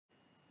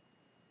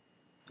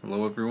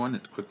Hello everyone,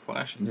 it's Quick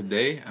Flash, and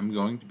today I'm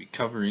going to be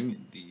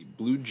covering the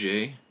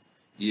BlueJay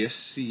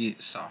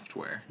ESC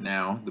software.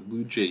 Now, the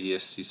BlueJay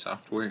ESC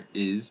software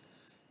is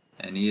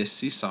an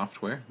ESC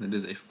software that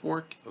is a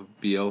fork of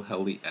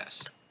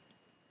BLHeli-S.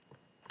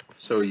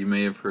 So you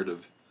may have heard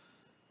of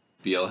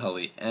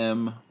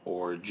BLHeli-M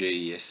or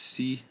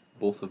JESC.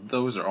 Both of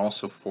those are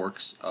also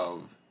forks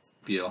of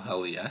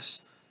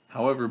BLHeli-S.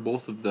 However,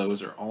 both of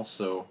those are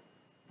also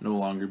no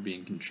longer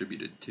being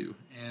contributed to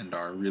and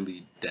are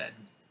really dead.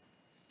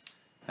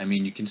 I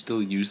mean, you can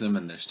still use them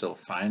and they're still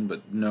fine,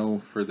 but no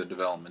further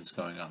developments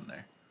going on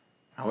there.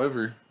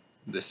 However,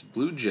 this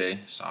BlueJay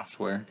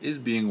software is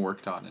being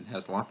worked on and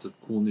has lots of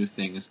cool new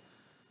things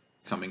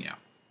coming out.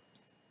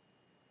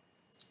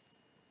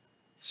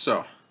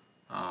 So,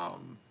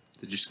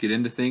 to just get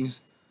into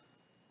things,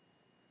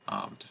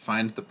 to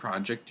find the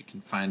project, you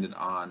can find it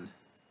on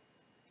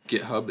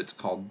Github. It's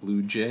called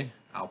BlueJay.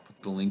 I'll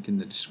put the link in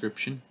the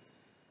description.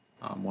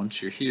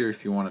 Once you're here,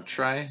 if you want to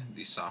try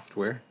the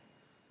software,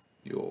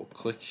 you'll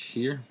click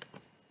here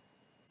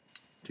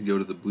to go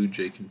to the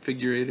BlueJay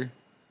configurator,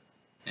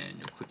 and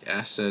you'll click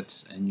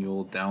assets and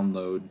you'll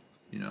download,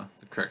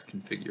 the correct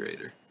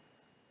configurator.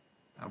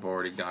 I've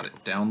already got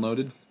it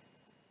downloaded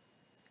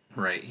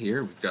right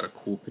here. We've got a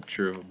cool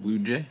picture of a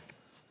BlueJay,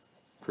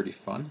 pretty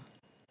fun.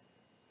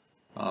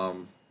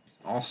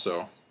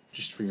 Also,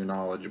 just for your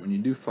knowledge, when you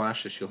do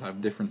flash this, you'll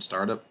have different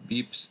startup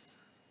beeps.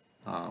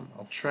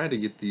 I'll try to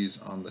get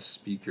these on the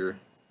speaker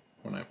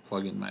when I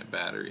plug in my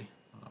battery.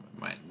 It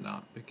might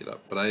not pick it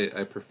up, but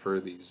I prefer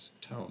these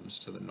tones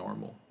to the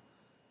normal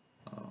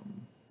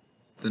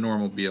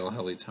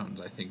BLHeli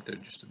tones. I think they're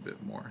just a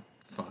bit more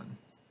fun.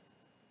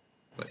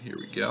 But here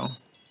we go.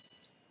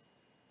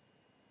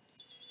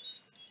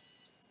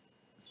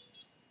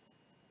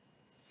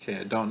 Okay,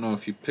 I don't know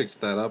if you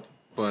picked that up,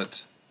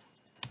 but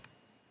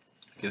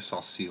I guess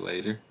I'll see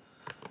later.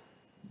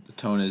 The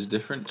tone is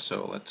different,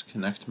 so let's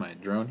connect my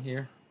drone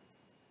here.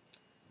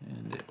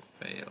 And it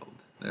failed.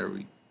 There we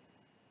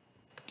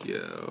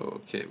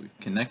go. Okay, we've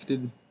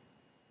connected.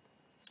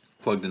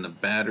 We've plugged in a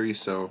battery,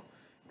 so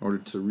in order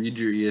to read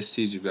your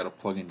ESCs, you've got to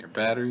plug in your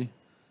battery.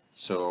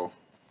 So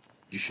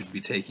you should be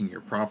taking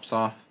your props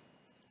off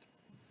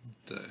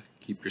to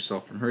keep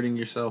yourself from hurting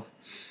yourself.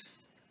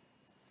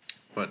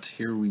 But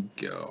here we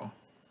go.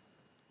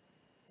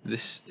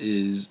 This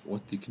is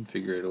what the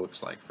configurator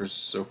looks like.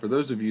 So for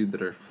those of you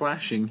that are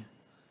flashing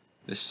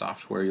this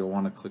software, you'll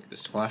want to click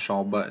this Flash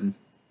All button,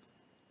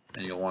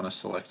 and you'll want to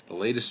select the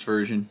latest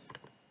version,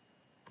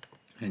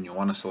 and you'll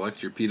want to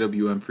select your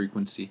PWM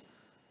frequency.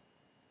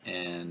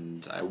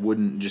 And I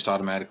wouldn't just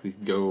automatically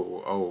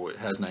go, oh, it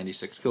has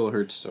 96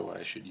 kilohertz, so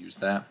I should use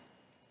that.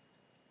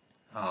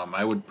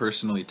 I would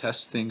personally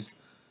test things.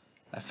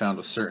 I found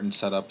with certain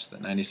setups that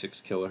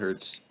 96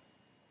 kilohertz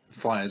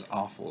flies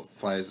awful. It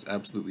flies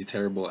absolutely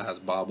terrible. It has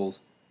bobbles,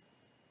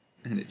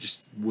 and it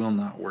just will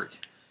not work.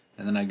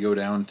 And then I go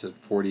down to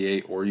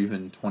 48 or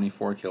even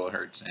 24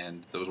 kilohertz,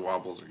 and those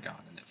wobbles are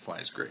gone, and it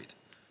flies great.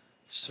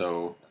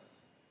 So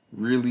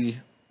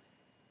really,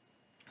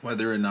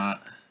 whether or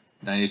not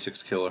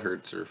 96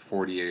 kilohertz or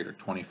 48 or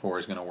 24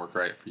 is going to work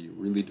right for you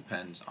really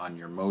depends on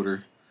your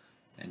motor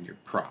and your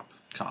prop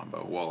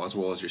combo, as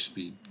well as your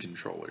speed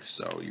controller.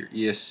 So your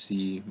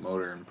ESC,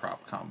 motor, and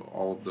prop combo,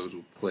 all of those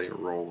will play a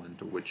role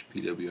into which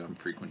PWM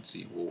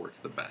frequency will work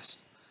the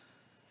best.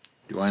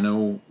 Do I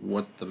know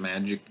what the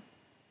magic,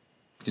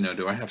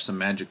 do I have some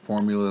magic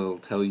formula that'll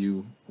tell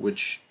you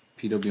which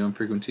PWM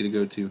frequency to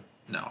go to?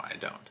 No, I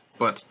don't.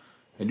 But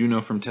I do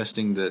know from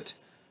testing that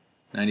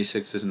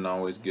 96 isn't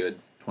always good,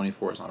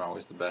 24 is not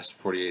always the best,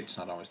 48 is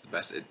not always the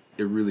best. It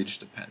really just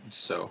depends.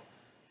 So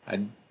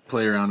I'd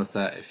play around with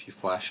that if you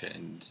flash it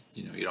and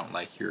you don't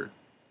like your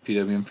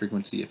PWM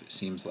frequency. If it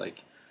seems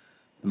like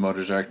the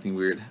motors are acting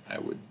weird, I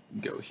would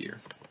go here.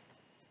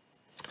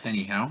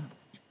 Anyhow,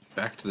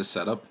 back to the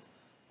setup.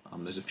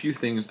 There's a few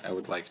things I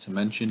would like to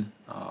mention.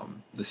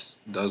 This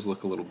does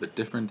look a little bit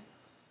different.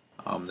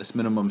 This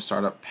minimum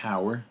startup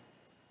power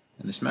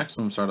and this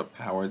maximum startup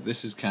power,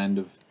 this is kind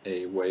of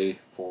a way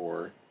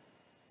for,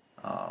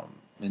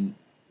 and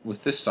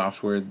with this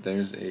software,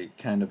 there's a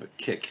kind of a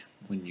kick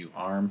when you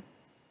arm.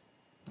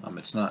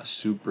 It's not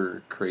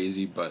super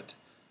crazy, but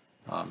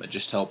it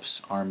just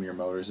helps arm your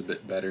motors a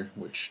bit better,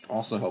 which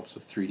also helps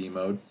with 3D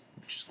mode,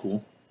 which is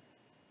cool.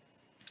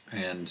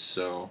 And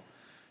so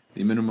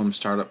the minimum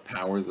startup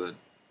power, the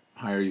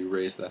higher you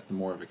raise that, the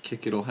more of a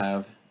kick it'll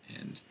have,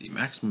 and the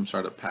maximum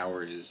startup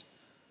power is,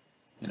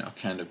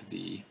 kind of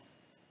the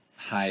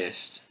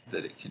highest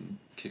that it can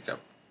kick up,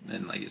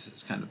 and like I said,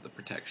 it's kind of the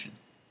protection.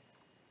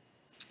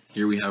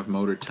 Here we have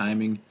motor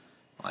timing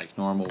like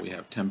normal, we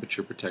have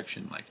temperature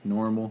protection like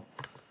normal,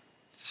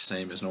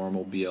 same as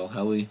normal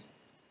BLHeli,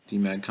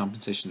 DMAD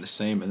compensation the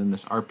same, and then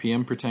this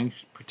RPM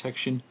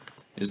protection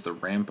is the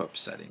ramp up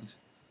settings.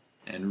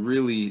 And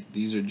really,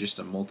 these are just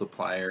a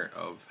multiplier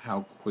of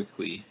how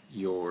quickly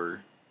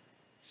your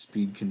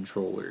speed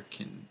controller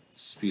can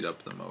speed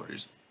up the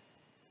motors.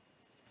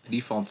 The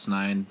default's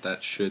 9,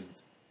 that should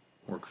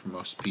work for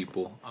most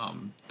people.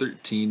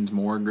 13 is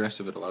more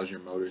aggressive. It allows your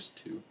motors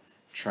to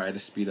try to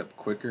speed up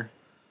quicker,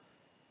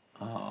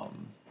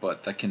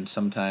 but that can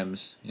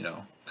sometimes,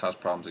 cause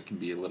problems. It can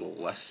be a little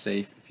less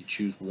safe. If you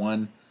choose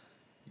one,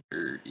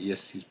 your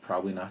ESC is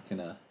probably not going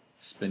to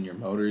spin your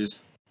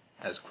motors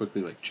as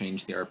quickly, like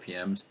change the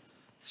RPMs.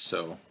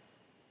 So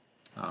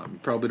you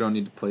probably don't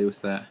need to play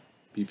with that.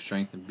 Beep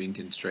strength and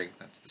beacon strength,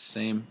 that's the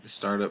same. The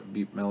startup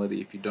beep melody,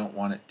 if you don't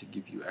want it to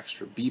give you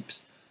extra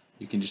beeps,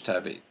 you can just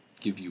have it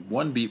give you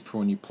one beep for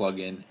when you plug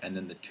in, and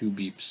then the 2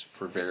 beeps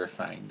for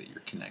verifying that you're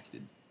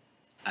connected.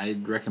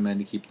 I'd recommend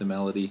to keep the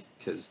melody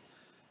because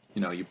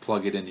you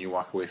plug it in and you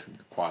walk away from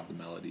your quad, the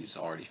melody's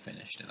already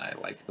finished, and I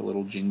like the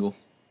little jingle.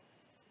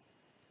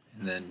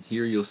 And then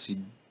here you'll see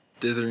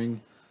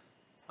dithering.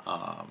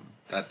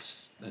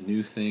 That's a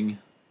new thing.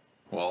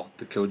 Well,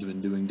 the code's been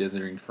doing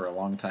dithering for a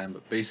long time,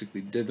 but basically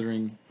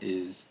dithering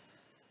is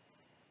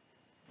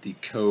the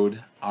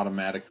code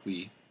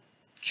automatically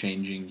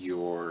changing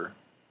your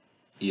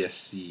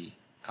ESC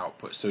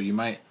output. So you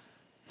might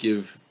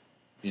give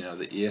the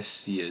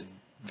ESC a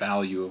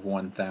value of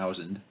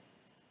 1000,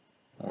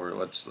 or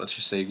let's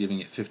just say you're giving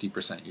it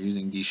 50%. You're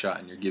using D-Shot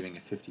and you're giving a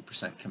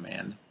 50%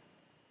 command.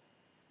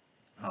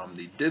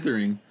 The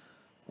dithering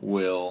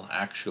will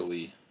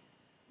actually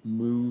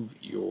move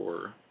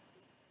your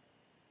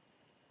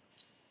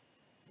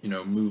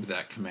move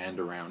that command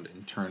around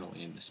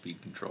internally in the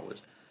speed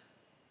controllers.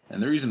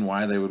 And the reason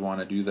why they would want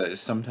to do that is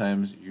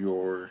sometimes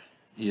your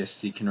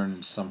ESC can run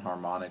into some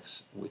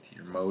harmonics with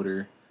your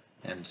motor,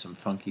 and some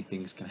funky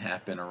things can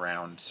happen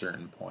around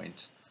certain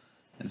points.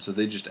 And so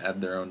they just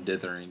add their own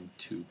dithering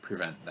to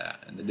prevent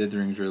that. And the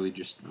dithering is really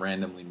just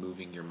randomly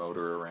moving your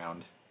motor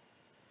around,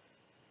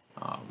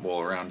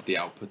 around the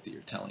output that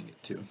you're telling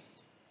it to.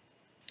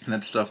 And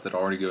that's stuff that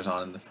already goes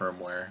on in the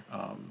firmware.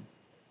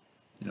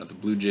 The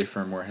BlueJay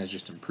firmware has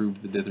just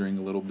improved the dithering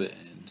a little bit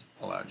and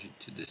allowed you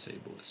to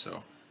disable it.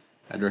 So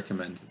I'd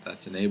recommend that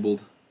that's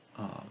enabled.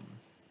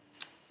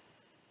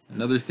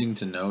 Another thing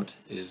to note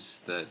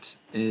is that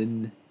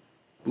in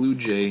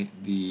BlueJay,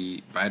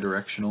 the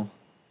bidirectional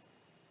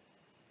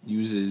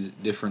uses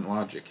different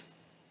logic.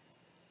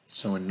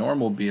 So in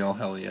normal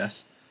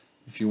BLHES,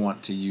 if you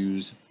want to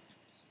use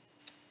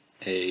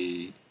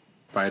a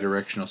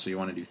bidirectional, so you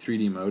want to do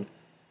 3D mode,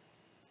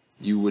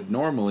 you would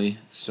normally,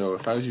 so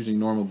if I was using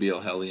normal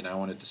BLHeli and I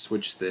wanted to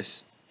switch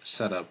this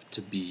setup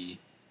to be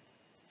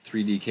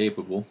 3D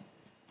capable,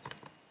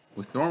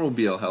 with normal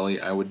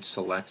BLHeli I would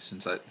select,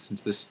 since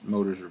this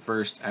motor is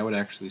reversed, I would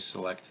actually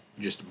select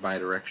just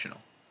bidirectional.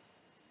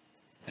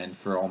 And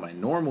for all my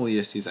normal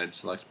ESCs I'd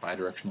select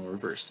bidirectional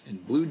reversed.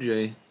 In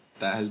BlueJay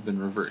that has been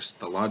reversed.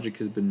 The logic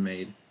has been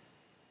made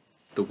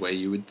the way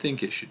you would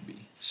think it should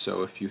be.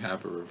 So if you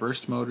have a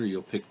reversed motor,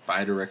 you'll pick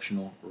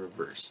bidirectional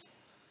reversed.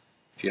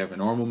 If you have a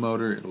normal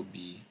motor, it'll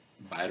be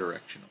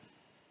bidirectional.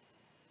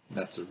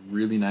 That's a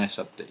really nice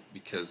update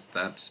because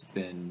that's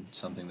been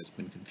something that's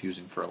been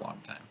confusing for a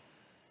long time.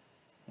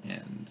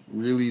 And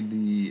really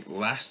the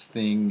last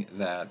thing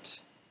that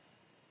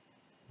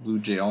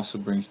BlueJay also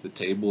brings to the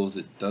table is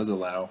it does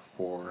allow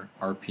for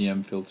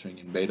RPM filtering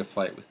in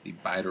Betaflight with the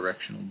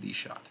bidirectional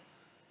D-Shot.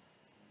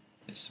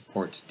 It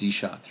supports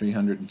D-Shot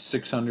 300 and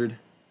 600.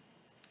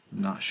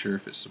 I'm not sure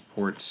if it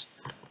supports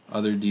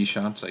other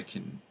D-Shots. I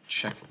can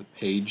check the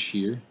page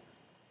here,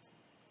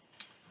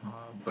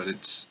 but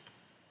it's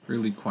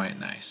really quite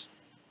nice.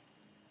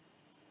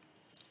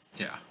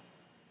 Yeah,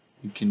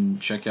 you can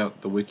check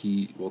out the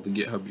wiki, the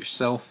GitHub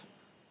yourself,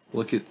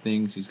 look at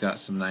things. He's got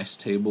some nice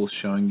tables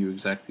showing you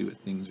exactly what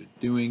things are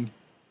doing,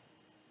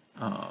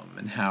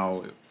 and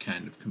how it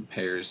kind of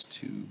compares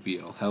to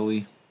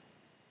BLHeli,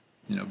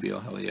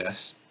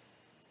 BLHES.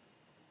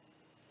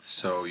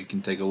 So you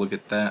can take a look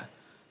at that.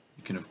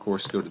 You can of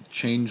course go to the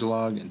change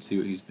log and see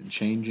what he's been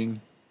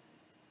changing.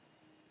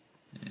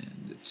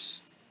 And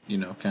it's,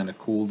 kind of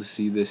cool to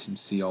see this and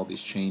see all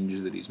these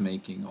changes that he's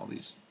making, all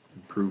these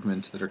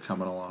improvements that are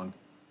coming along.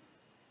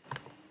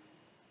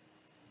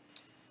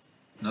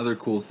 Another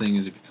cool thing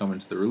is if you come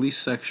into the release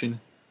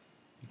section,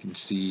 you can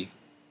see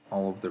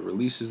all of the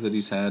releases that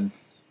he's had.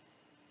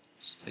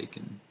 It's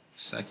taken a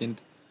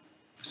second.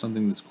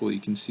 Something that's cool,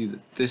 you can see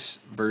that this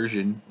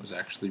version was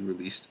actually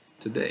released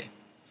today,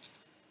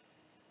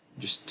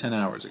 just 10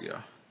 hours ago.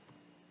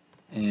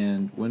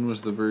 And when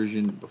was the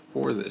version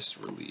before this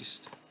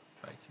released?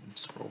 If I can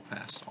scroll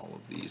past all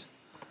of these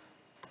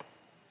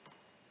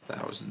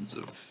thousands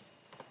of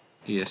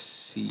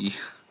ESC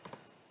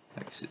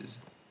X's.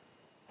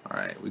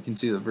 Alright, we can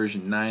see that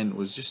version 9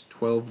 was just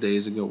 12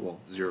 days ago, well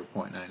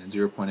 0.9, and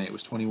 0.8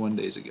 was 21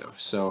 days ago.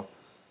 So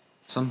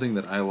something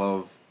that I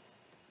love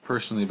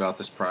personally about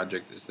this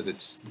project is that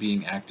it's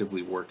being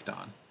actively worked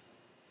on.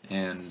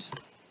 And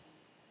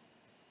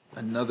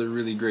another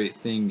really great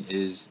thing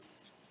is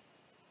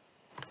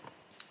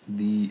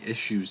the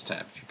issues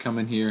tab. If you come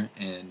in here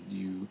and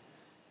you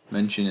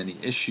mention any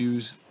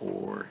issues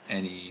or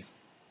any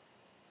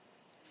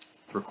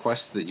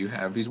requests that you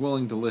have, he's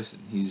willing to listen.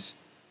 He's,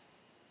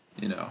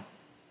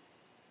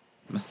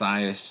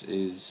 Matthias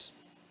is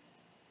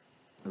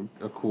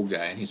a cool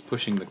guy, and he's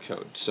pushing the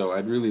code. So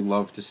I'd really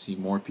love to see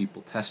more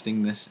people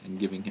testing this and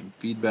giving him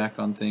feedback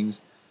on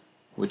things,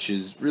 which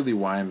is really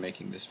why I'm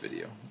making this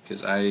video,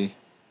 because I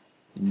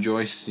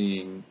enjoy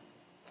seeing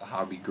the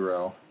hobby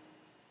grow,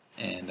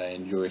 and I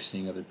enjoy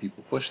seeing other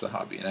people push the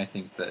hobby, and I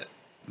think that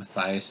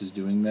Matthias is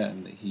doing that,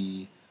 and that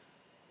he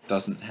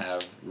doesn't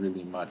have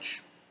really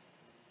much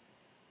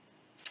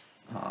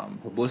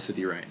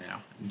publicity right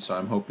now, and so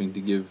I'm hoping to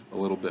give a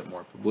little bit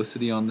more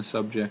publicity on the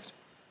subject.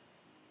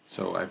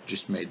 So I've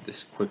just made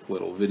this quick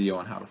little video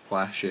on how to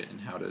flash it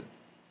and how to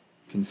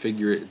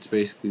configure it. It's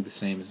basically the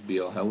same as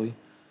BL Heli,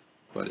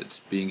 but it's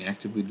being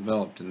actively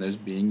developed and there's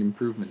being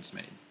improvements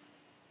made.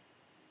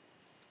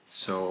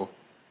 So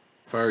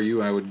if I were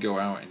you, I would go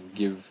out and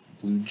give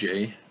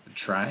BlueJay a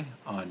try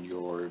on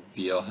your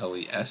BL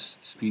Heli S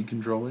speed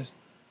controllers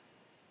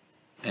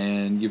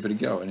and give it a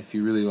go. And if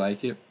you really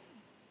like it,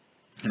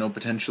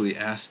 potentially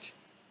ask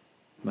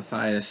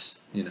Matthias,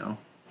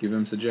 give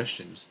him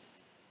suggestions.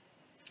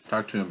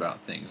 Talk to him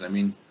about things. I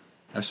mean,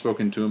 I've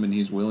spoken to him and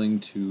he's willing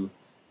to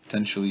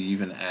potentially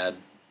even add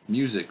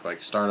music,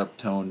 like startup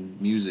tone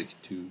music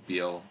to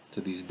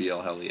these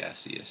BL Heli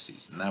S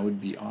ESCs, and that would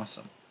be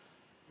awesome.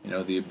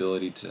 The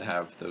ability to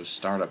have those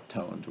startup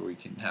tones where we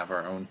can have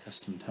our own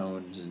custom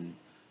tones and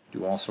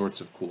do all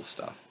sorts of cool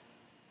stuff.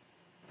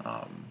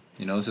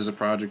 This is a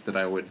project that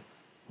I would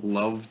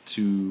love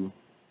to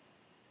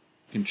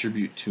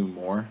contribute to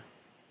more.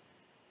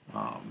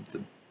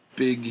 The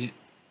big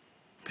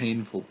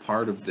painful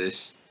part of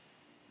this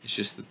is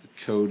just that the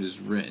code is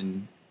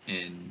written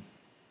in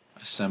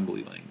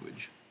assembly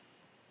language,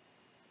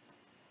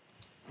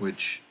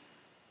 which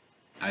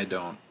I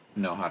don't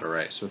know how to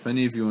write. So if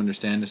any of you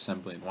understand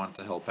assembly and want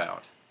to help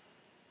out,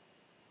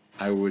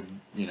 I would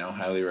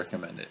highly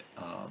recommend it.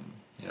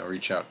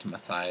 Reach out to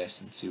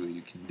Matthias and see what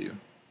you can do.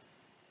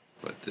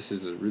 But this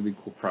is a really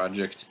cool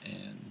project,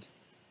 and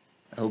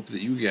I hope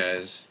that you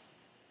guys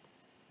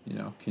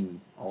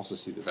can also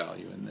see the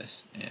value in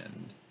this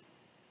and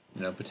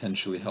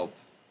potentially help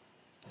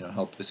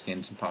this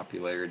gain some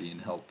popularity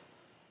and help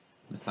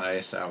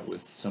Matthias out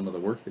with some of the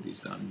work that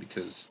he's done,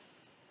 because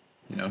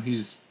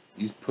he's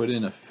put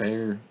in a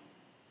fair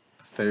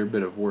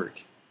bit of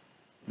work.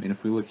 I mean,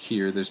 if we look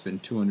here, there's been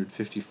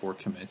 254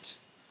 commits.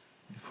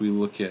 If we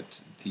look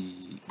at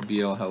the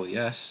BL Heli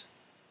S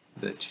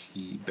that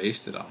he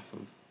based it off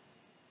of,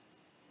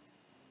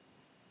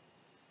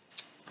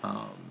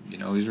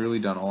 he's really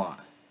done a lot,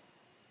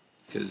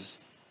 because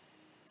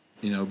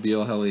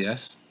BL Heli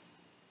S,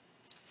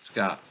 it's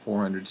got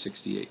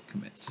 468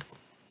 commits,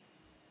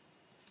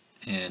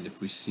 and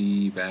if we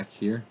see back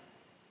here,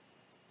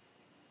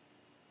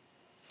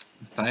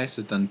 Matthias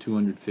has done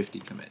 250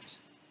 commits.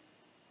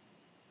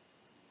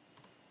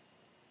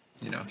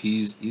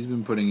 He's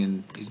been putting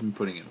in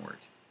work.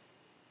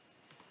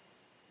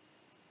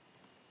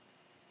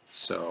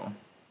 So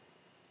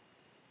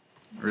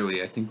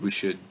really, I think we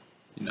should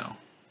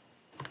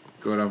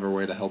go out of our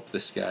way to help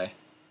this guy.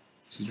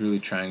 He's really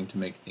trying to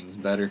make things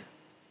better,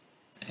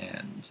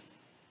 and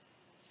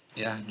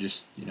yeah,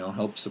 just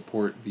help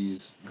support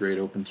these great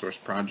open source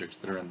projects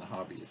that are in the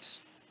hobby.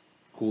 It's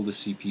cool to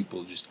see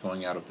people just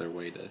going out of their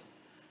way to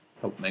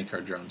help make our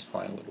drones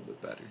fly a little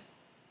bit better.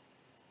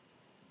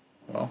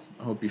 Well,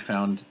 I hope you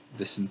found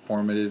this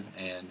informative,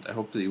 and I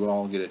hope that you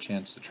all get a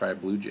chance to try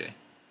BlueJay.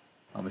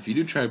 If you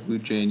do try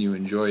BlueJay and you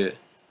enjoy it,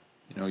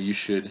 you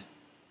should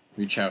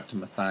reach out to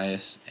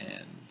Matthias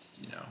and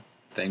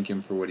thank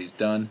him for what he's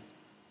done.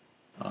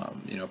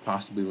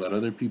 Possibly let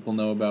other people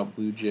know about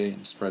BlueJay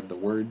and spread the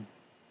word,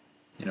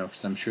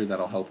 because I'm sure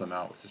that'll help him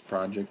out with his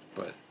project.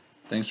 But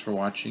thanks for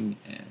watching,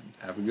 and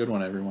have a good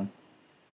one, everyone.